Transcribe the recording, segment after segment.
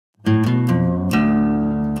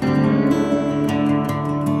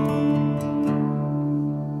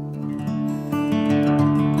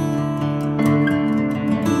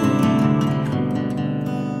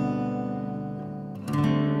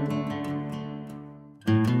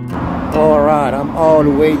Alright, I'm all the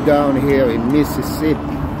way down here in Mississippi.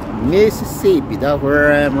 Mississippi, that's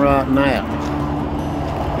where I am right now.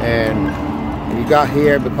 And we got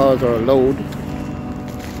here because our load.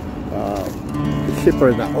 The shipper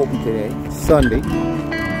is not open today, it's Sunday.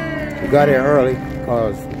 We got here early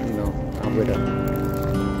because, you know, I'm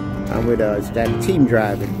with it's that team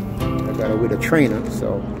driving. I got with a trainer,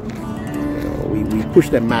 so you know, we push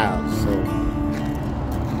them miles. So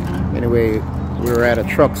anyway, we were at a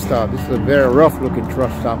truck stop. This is a very rough looking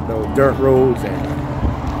truck stop though, dirt roads, and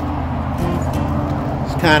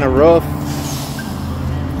it's kind of rough.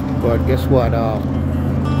 But guess what?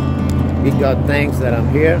 We got thanks that I'm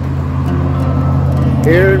here.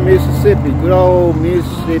 Here in Mississippi, good old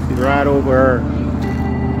Mississippi, right over.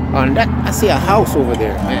 On that, I see a house over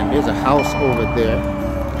there, man. There's a house over there,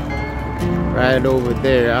 right over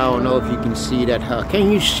there. I don't know if you can see that house.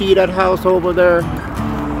 Can you see that house over there?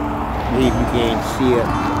 Maybe you can't see it,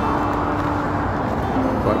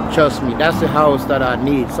 but trust me, that's the house that I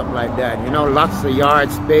need. Something like that, you know, lots of yard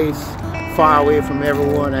space, far away from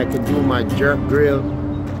everyone. I can do my jerk grill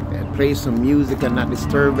and play some music and not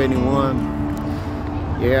disturb anyone.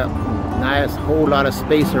 Yeah, nice, whole lot of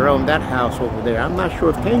space around that house over there. I'm not sure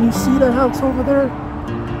if, can you see that house over there?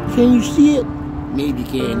 Can you see it? Maybe you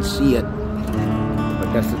can't see it,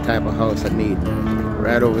 but that's the type of house I need, man.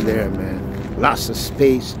 Right over there, man. Lots of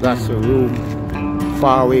space, lots of room,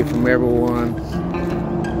 far away from everyone.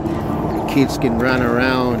 The kids can run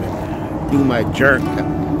around and do my jerk,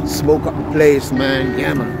 smoke up the place, man.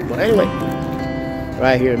 Yeah, man. But anyway,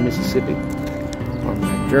 right here in Mississippi, on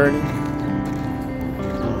my journey.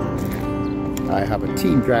 I have a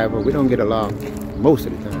team driver. We don't get along most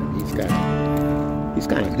of the time. He's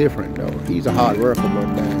kind of different though. He's a hard worker, but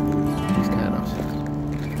he's kind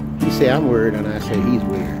of. He say I'm weird, and I say he's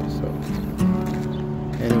weird. So,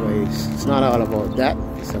 anyways, it's not all about that.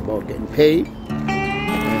 It's about getting paid,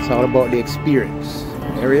 and it's all about the experience.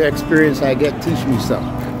 Every experience I get teach me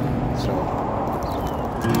something. So,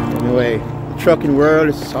 anyway, the trucking world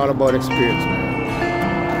is all about experience,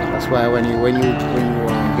 man. That's why when you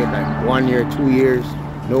get like 1 year, 2 years,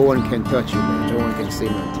 no one can touch you, man. No one can say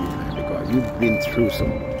nothing to you, man, because you've been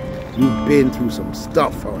through some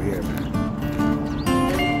stuff out here, man.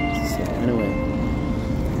 So anyway,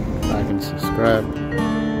 like and subscribe.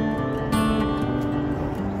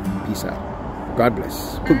 Peace out. God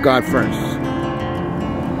bless. Put God first.